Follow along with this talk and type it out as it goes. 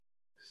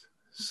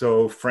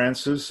So,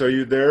 Francis, are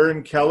you there?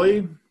 And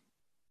Kelly,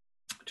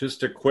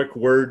 just a quick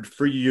word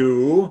for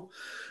you.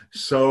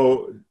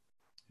 So,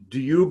 do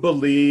you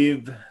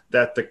believe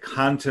that the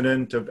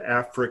continent of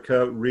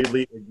Africa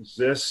really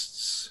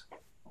exists?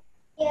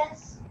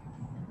 Yes,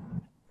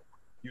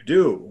 You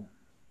do.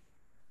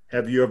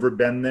 Have you ever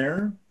been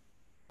there?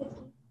 no,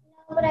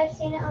 but I've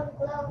seen it on the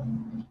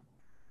globe.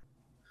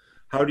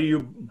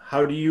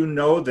 How do you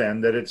know then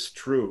that it's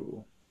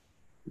true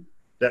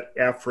that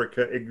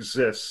Africa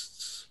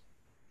exists?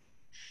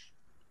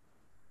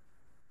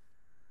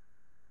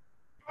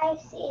 I've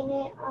seen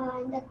it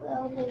on the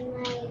globe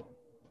in my.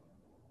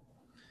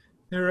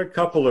 There are a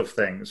couple of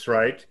things,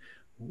 right?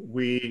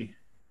 We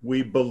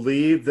we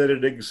believe that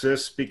it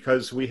exists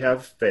because we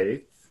have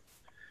faith.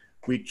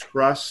 We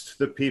trust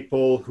the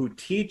people who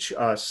teach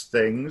us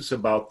things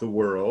about the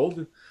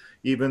world,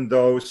 even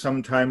though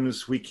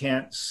sometimes we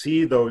can't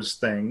see those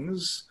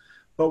things.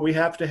 But we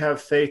have to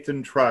have faith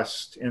and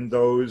trust in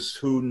those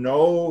who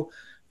know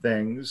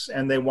things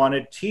and they want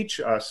to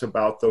teach us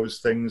about those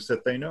things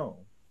that they know.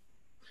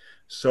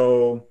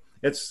 So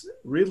it's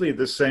really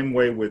the same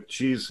way with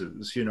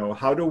Jesus.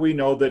 How do we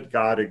know that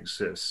God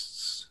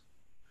exists?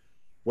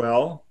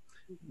 Well,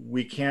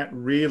 we can't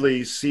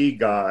really see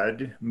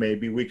God.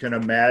 Maybe we can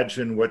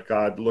imagine what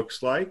God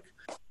looks like.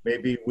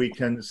 Maybe we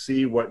can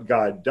see what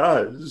God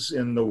does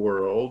in the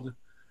world,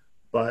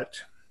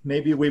 but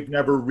maybe we've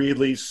never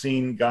really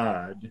seen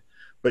God.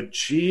 But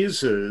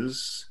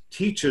Jesus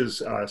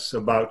teaches us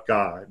about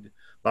God,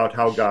 about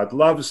how God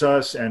loves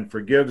us and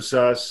forgives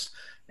us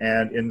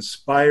and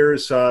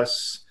inspires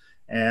us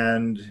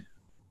and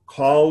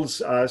calls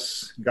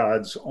us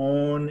God's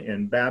own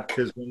in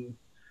baptism.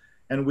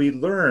 And we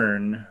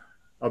learn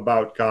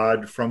about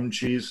God from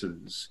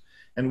Jesus.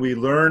 And we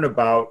learn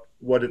about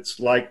what it's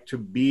like to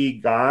be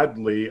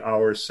godly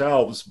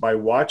ourselves by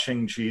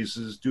watching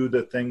Jesus do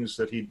the things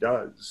that he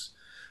does.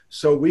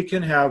 So we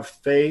can have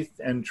faith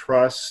and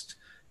trust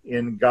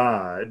in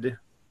God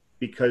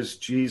because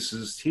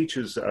Jesus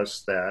teaches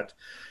us that.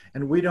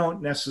 And we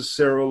don't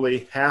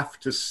necessarily have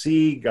to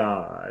see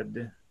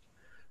God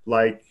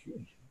like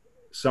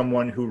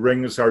someone who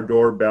rings our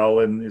doorbell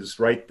and is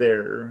right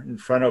there in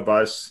front of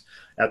us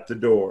at the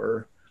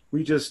door.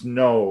 We just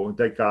know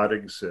that God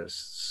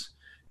exists.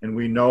 And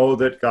we know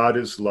that God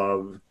is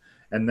love.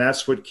 And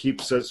that's what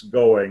keeps us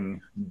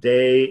going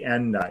day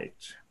and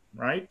night,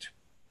 right?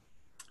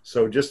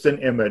 So just an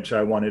image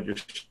I wanted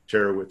to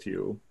share with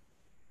you.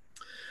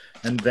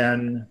 And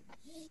then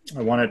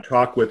I want to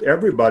talk with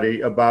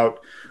everybody about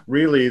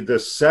really the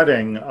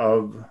setting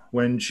of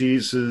when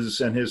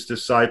Jesus and his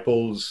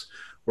disciples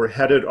were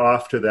headed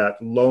off to that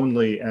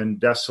lonely and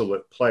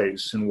desolate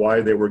place and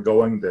why they were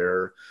going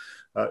there.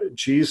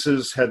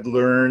 Jesus had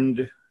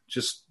learned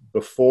just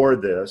before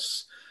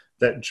this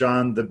that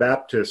John the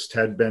Baptist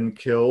had been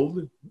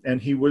killed, and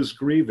he was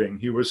grieving,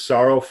 he was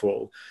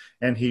sorrowful,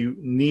 and he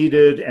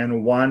needed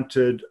and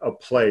wanted a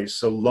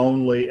place, a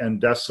lonely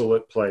and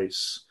desolate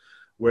place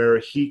where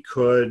he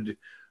could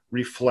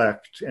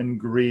reflect and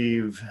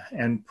grieve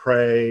and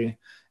pray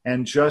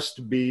and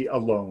just be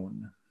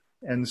alone.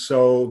 And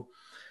so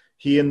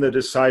he and the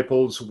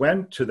disciples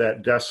went to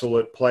that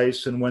desolate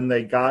place. And when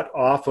they got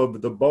off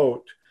of the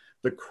boat,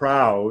 the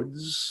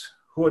crowds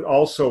who had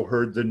also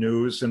heard the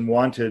news and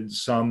wanted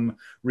some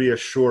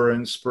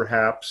reassurance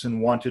perhaps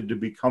and wanted to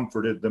be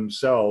comforted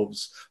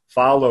themselves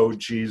followed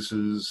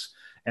Jesus.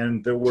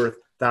 And there were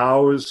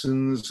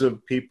thousands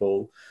of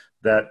people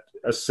that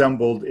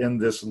assembled in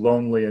this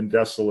lonely and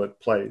desolate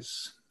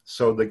place.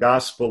 So the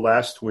gospel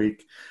last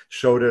week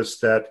showed us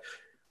that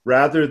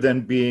rather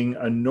than being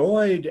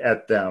annoyed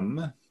at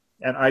them,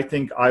 and I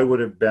think I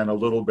would have been a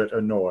little bit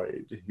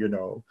annoyed,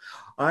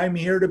 I'm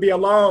here to be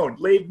alone,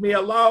 leave me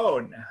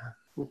alone.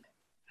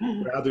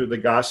 Rather, the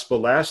gospel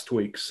last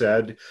week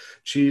said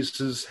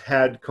Jesus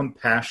had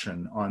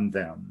compassion on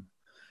them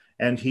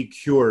and he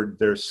cured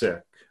their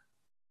sick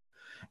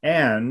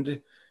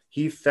and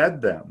he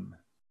fed them.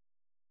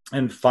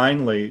 And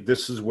finally,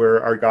 this is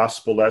where our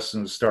gospel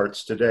lesson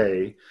starts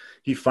today.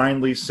 He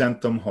finally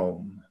sent them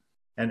home.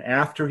 And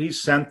after he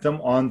sent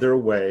them on their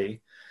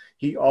way,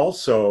 he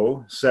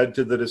also said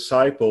to the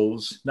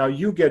disciples, now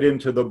you get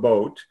into the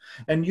boat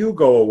and you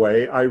go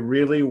away. I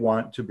really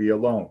want to be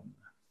alone.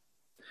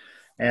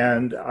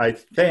 And I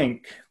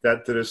think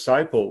that the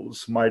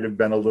disciples might have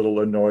been a little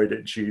annoyed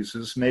at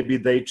Jesus. Maybe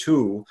they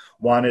too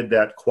wanted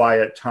that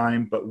quiet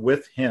time, but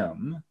with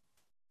him.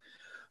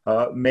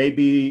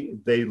 Maybe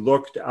they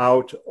looked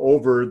out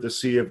over the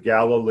Sea of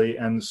Galilee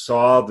and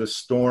saw the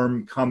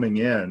storm coming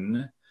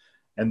in,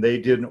 and they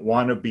didn't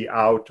want to be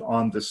out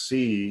on the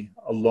sea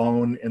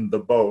alone in the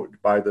boat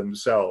by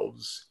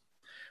themselves.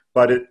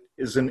 But it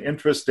is an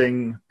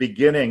interesting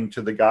beginning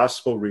to the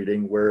gospel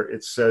reading where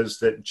it says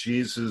that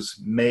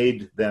Jesus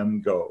made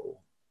them go.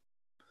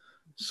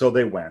 So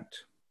they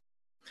went.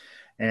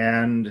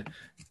 And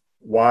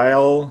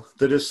while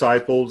the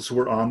disciples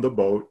were on the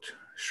boat,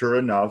 sure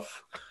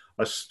enough,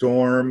 a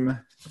storm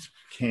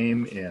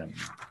came in.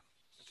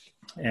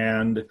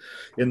 And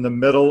in the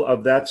middle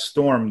of that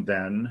storm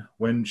then,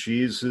 when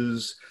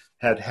Jesus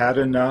had had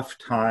enough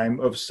time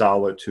of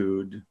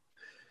solitude,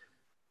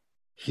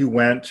 he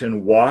went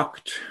and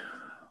walked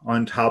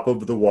on top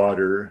of the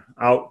water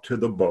out to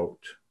the boat.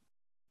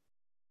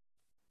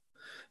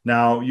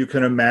 Now, you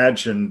can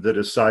imagine the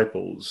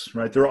disciples,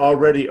 right? They're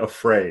already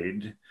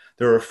afraid.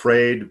 They're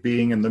afraid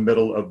being in the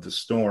middle of the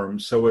storm.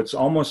 So it's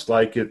almost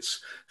like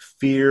it's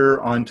fear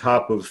on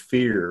top of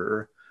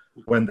fear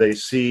when they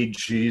see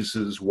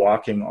Jesus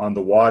walking on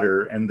the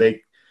water, and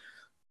they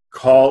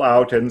call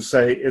out and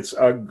say, "It's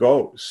a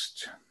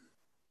ghost."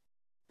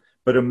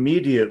 But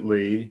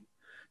immediately,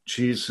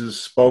 Jesus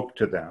spoke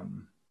to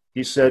them.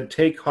 He said,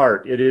 "Take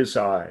heart, it is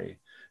I.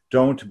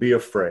 Don't be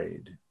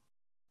afraid."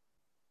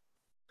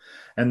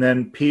 And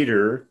then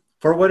Peter,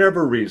 for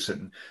whatever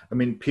reason,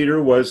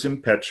 Peter was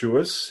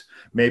impetuous.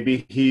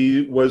 Maybe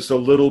he was a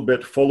little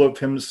bit full of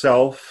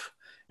himself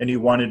and he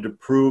wanted to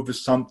prove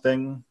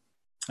something.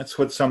 That's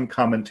what some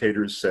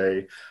commentators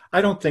say.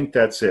 I don't think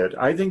that's it.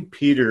 I think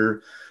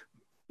Peter,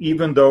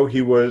 even though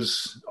he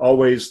was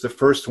always the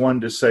first one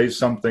to say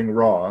something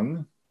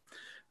wrong,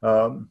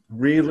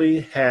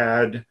 really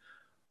had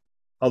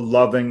a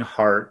loving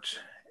heart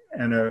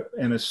and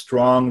a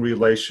strong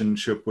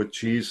relationship with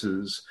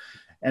Jesus.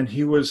 And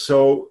he was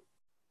so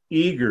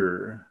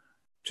eager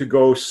to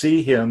go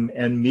see him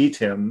and meet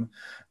him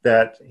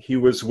that he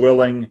was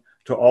willing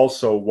to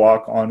also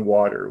walk on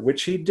water,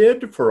 which he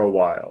did for a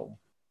while,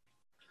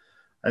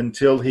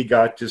 until he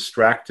got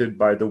distracted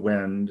by the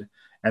wind,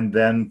 and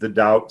then the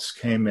doubts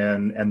came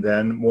in, and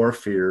then more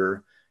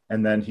fear,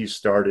 and then he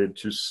started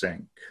to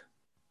sink.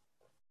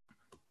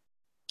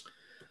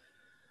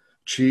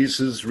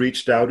 Jesus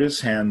reached out his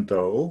hand,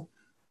 though,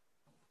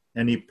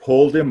 and he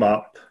pulled him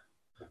up,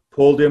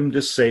 pulled him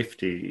to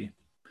safety,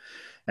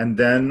 and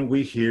then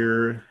we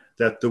hear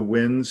that the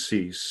wind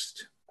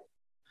ceased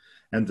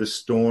and the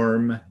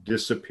storm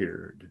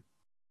disappeared.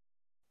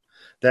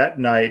 That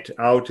night,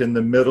 out in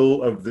the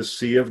middle of the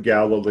Sea of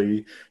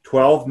Galilee,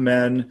 12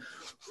 men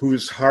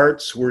whose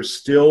hearts were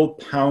still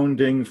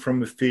pounding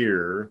from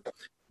fear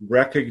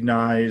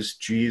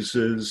recognized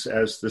Jesus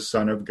as the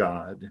Son of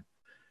God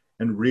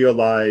and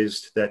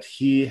realized that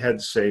he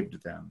had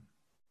saved them.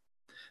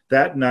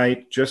 That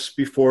night, just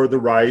before the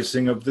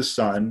rising of the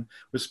sun,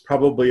 was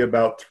probably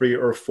about 3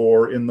 or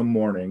 4 in the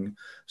morning,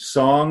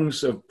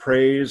 songs of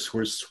praise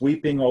were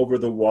sweeping over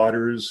the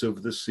waters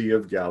of the Sea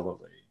of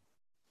Galilee.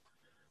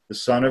 The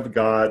Son of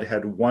God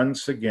had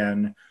once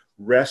again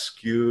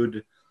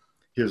rescued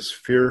his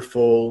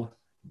fearful,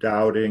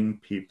 doubting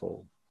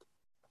people.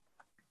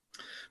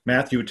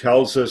 Matthew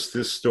tells us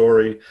this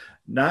story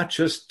not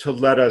just to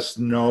let us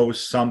know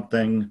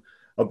something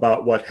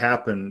about what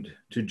happened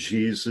to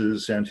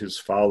Jesus and his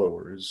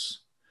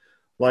followers.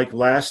 Like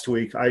last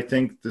week, I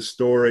think the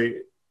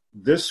story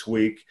this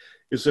week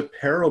is a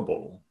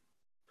parable,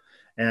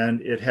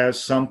 and it has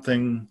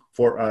something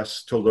for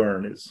us to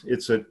learn.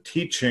 It's a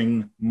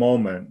teaching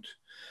moment,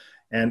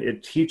 and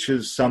it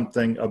teaches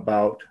something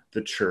about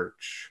the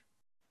church.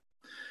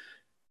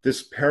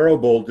 This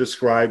parable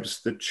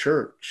describes the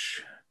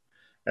church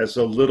as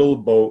a little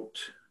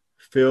boat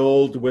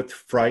filled with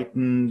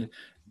frightened,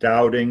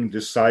 doubting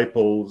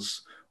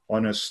disciples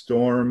on a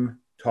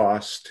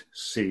storm-tossed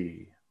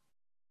sea.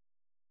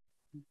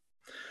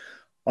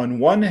 On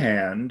one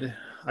hand,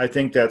 I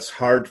think that's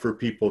hard for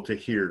people to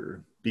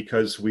hear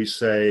because we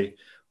say,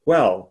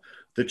 well,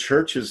 the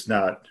church is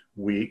not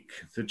weak.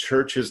 The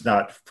church is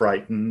not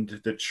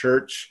frightened. The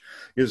church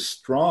is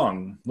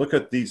strong. Look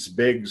at these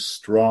big,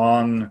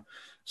 strong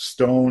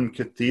stone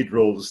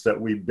cathedrals that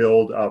we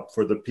build up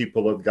for the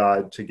people of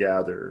God to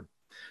gather.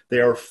 They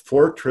are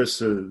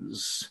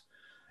fortresses,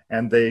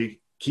 and they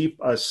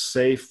keep us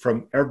safe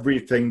from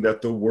everything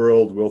that the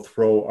world will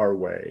throw our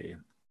way.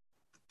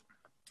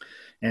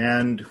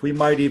 And we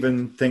might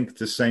even think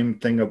the same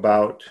thing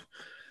about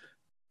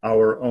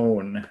our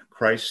own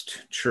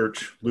Christ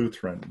Church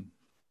Lutheran.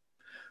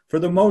 For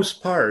the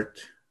most part,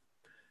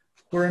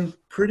 we're in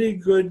pretty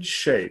good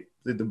shape.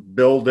 The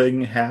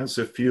building has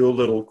a few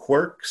little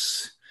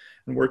quirks,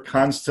 and we're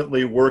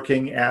constantly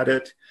working at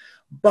it.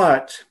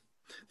 But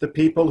the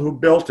people who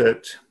built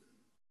it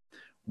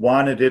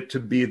wanted it to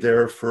be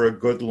there for a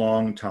good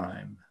long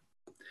time.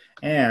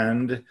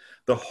 And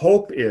the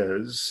hope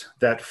is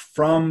that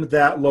from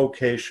that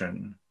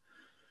location,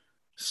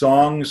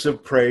 songs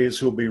of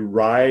praise will be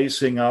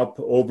rising up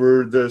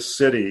over the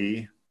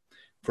city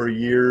for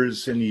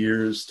years and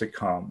years to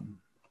come.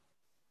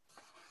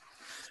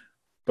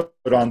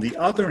 But on the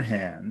other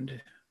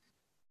hand,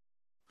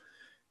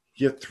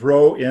 you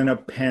throw in a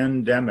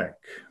pandemic,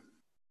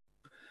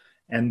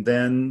 and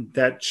then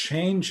that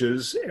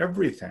changes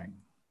everything.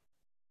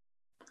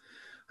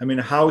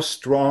 How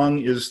strong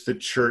is the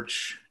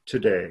church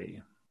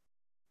today?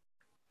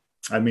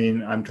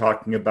 I'm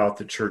talking about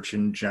the church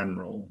in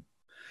general.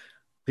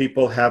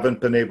 People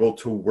haven't been able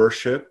to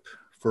worship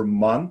for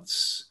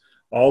months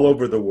all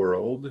over the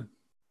world.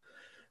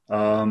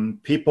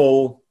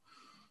 People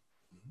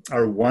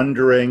are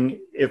wondering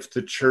if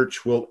the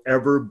church will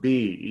ever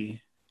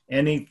be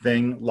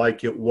anything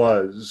like it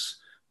was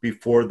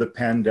before the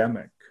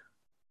pandemic.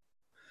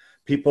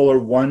 People are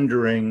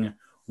wondering,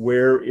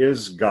 where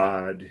is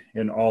God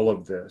in all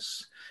of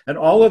this? And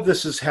all of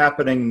this is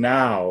happening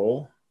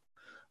now,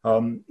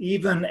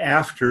 even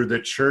after the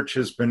church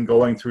has been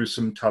going through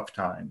some tough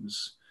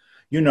times.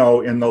 You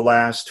know, in the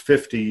last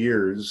 50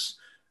 years,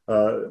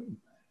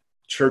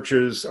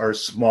 churches are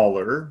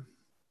smaller.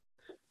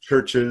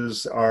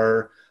 Churches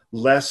are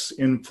less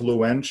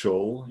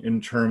influential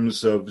in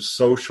terms of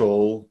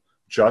social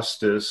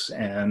justice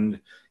and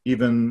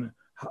even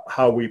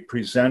how we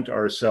present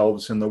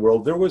ourselves in the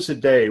world. There was a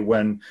day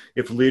when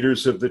if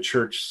leaders of the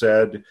church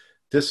said,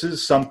 this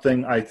is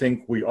something I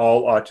think we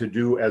all ought to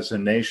do as a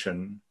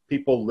nation,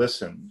 people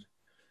listened.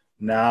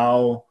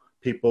 Now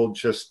people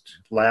just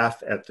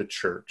laugh at the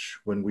church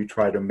when we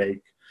try to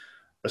make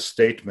a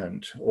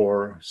statement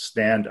or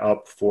stand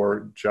up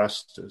for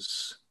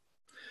justice.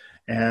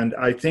 And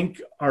I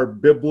think our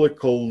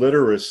biblical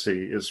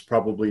literacy is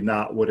probably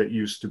not what it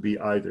used to be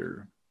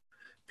either.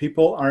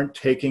 People aren't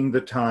taking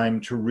the time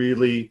to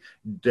really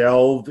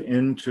delve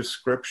into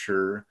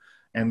Scripture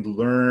and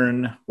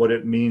learn what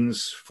it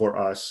means for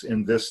us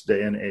in this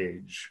day and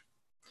age.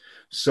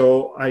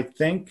 So I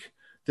think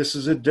this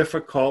is a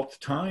difficult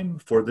time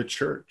for the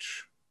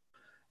church.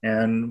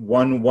 And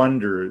one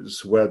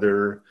wonders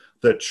whether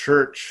the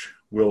church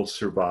will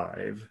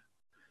survive.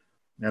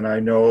 And I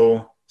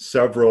know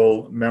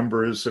several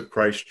members of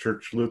Christ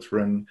Church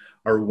Lutheran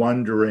are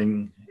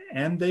wondering,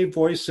 and they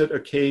voice it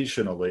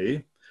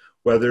occasionally,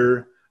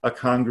 whether a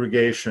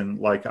congregation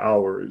like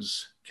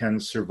ours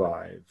can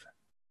survive.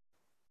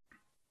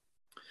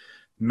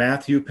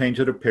 Matthew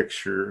painted a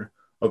picture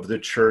of the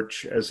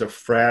church as a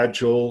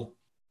fragile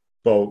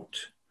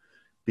boat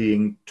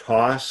being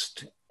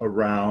tossed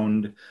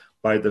around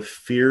by the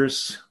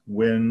fierce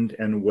wind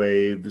and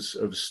waves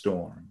of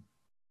storm.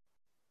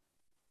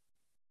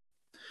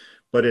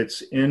 But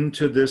it's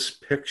into this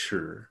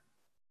picture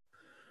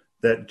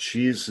that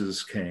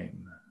Jesus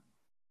came.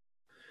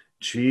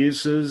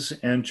 Jesus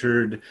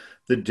entered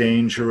the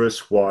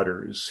dangerous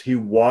waters. He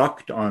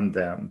walked on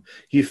them.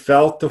 He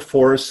felt the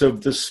force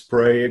of the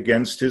spray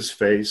against his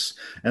face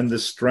and the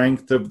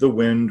strength of the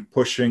wind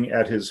pushing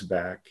at his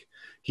back.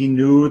 He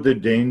knew the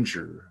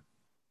danger.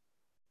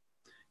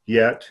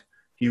 Yet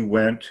he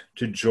went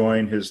to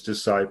join his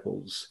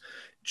disciples.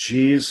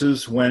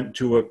 Jesus went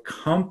to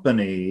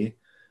accompany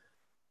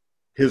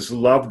his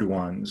loved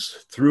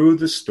ones through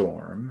the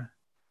storm,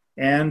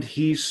 and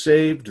he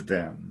saved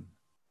them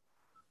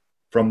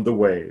from the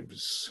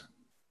waves.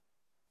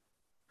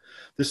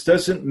 This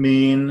doesn't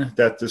mean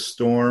that the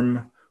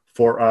storm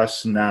for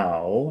us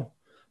now,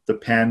 the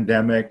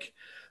pandemic,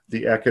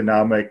 the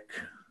economic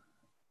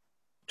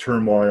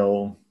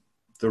turmoil,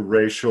 the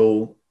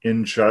racial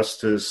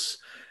injustice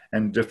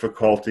and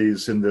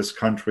difficulties in this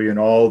country and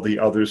all the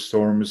other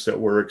storms that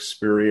we're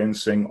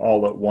experiencing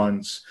all at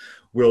once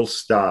will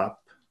stop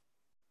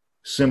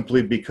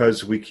simply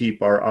because we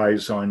keep our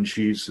eyes on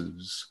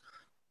Jesus.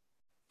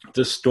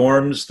 The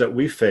storms that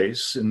we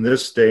face in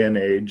this day and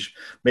age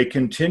may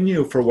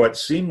continue for what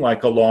seem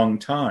like a long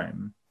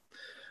time,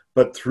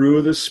 but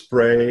through the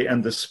spray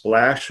and the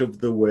splash of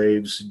the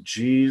waves,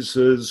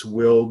 Jesus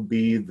will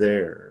be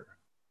there.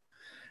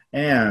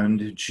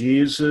 And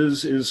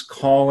Jesus is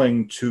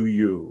calling to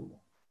you.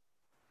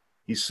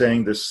 He's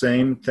saying the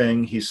same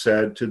thing he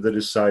said to the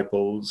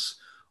disciples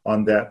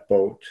on that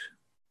boat.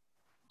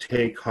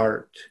 Take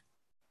heart.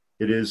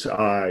 It is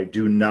I.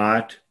 Do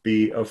not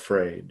be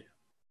afraid.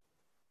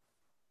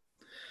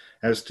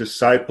 As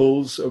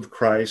disciples of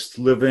Christ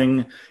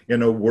living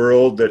in a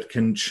world that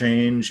can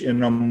change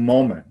in a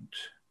moment,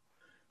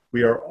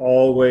 we are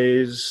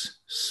always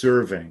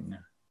serving,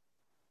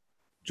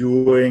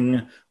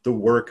 doing the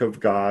work of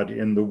God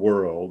in the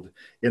world,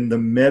 in the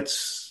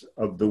midst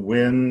of the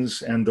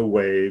winds and the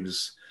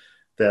waves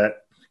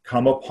that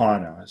come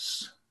upon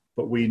us,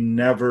 but we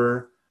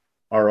never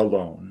are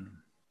alone.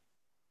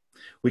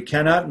 We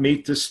cannot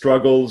meet the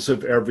struggles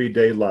of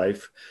everyday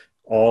life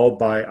all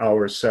by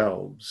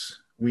ourselves.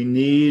 We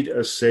need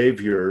a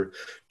Savior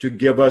to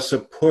give us a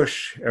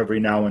push every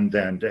now and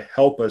then, to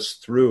help us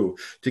through,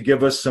 to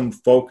give us some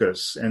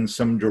focus and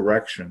some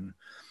direction.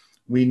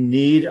 We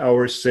need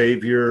our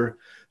Savior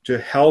to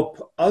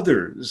help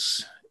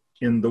others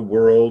in the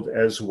world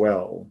as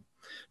well,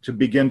 to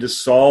begin to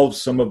solve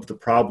some of the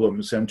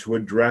problems and to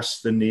address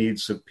the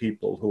needs of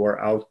people who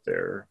are out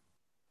there.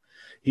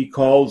 He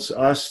calls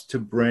us to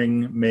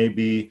bring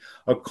maybe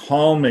a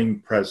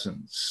calming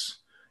presence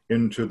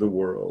into the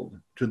world,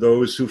 to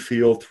those who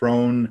feel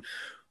thrown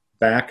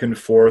back and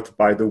forth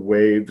by the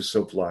waves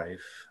of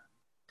life.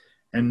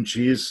 And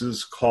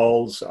Jesus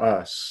calls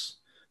us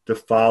to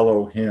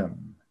follow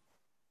him.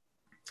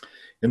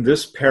 In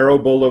this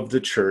parable of the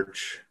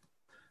church,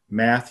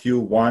 Matthew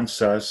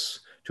wants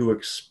us to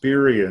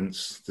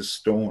experience the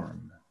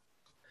storm.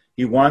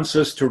 He wants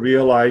us to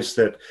realize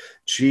that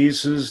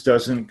Jesus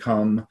doesn't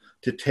come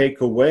to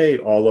take away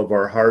all of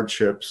our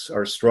hardships,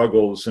 our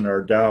struggles, and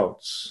our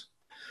doubts.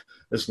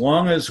 As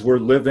long as we're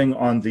living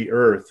on the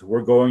earth,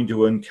 we're going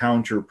to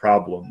encounter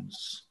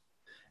problems.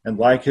 And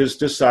like his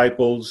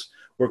disciples,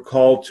 We're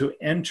called to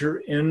enter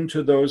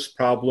into those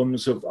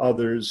problems of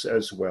others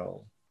as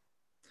well.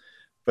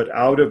 But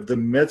out of the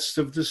midst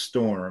of the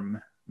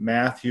storm,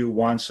 Matthew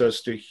wants us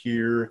to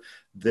hear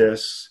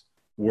this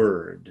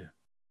word.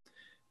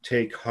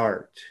 Take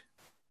heart.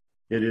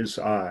 It is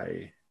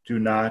I. Do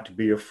not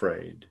be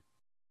afraid.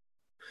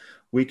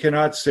 We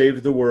cannot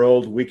save the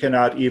world. We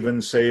cannot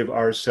even save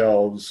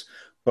ourselves,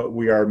 but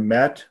we are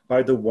met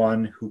by the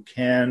one who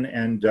can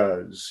and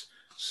does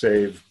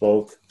save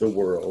both the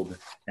world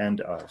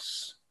and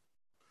us.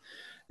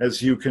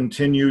 As you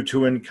continue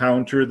to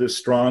encounter the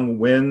strong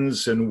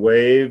winds and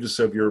waves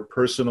of your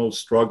personal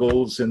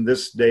struggles in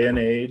this day and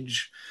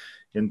age,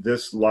 in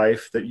this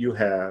life that you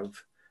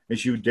have,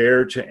 as you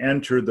dare to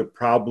enter the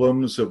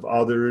problems of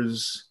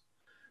others,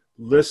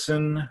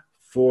 listen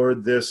for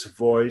this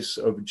voice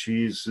of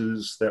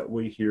Jesus that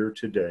we hear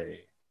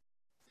today.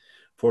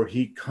 For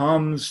he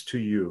comes to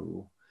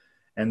you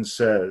and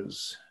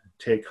says,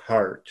 take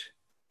heart,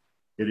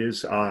 it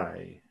is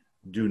I,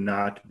 do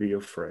not be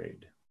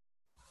afraid.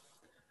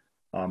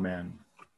 Amen.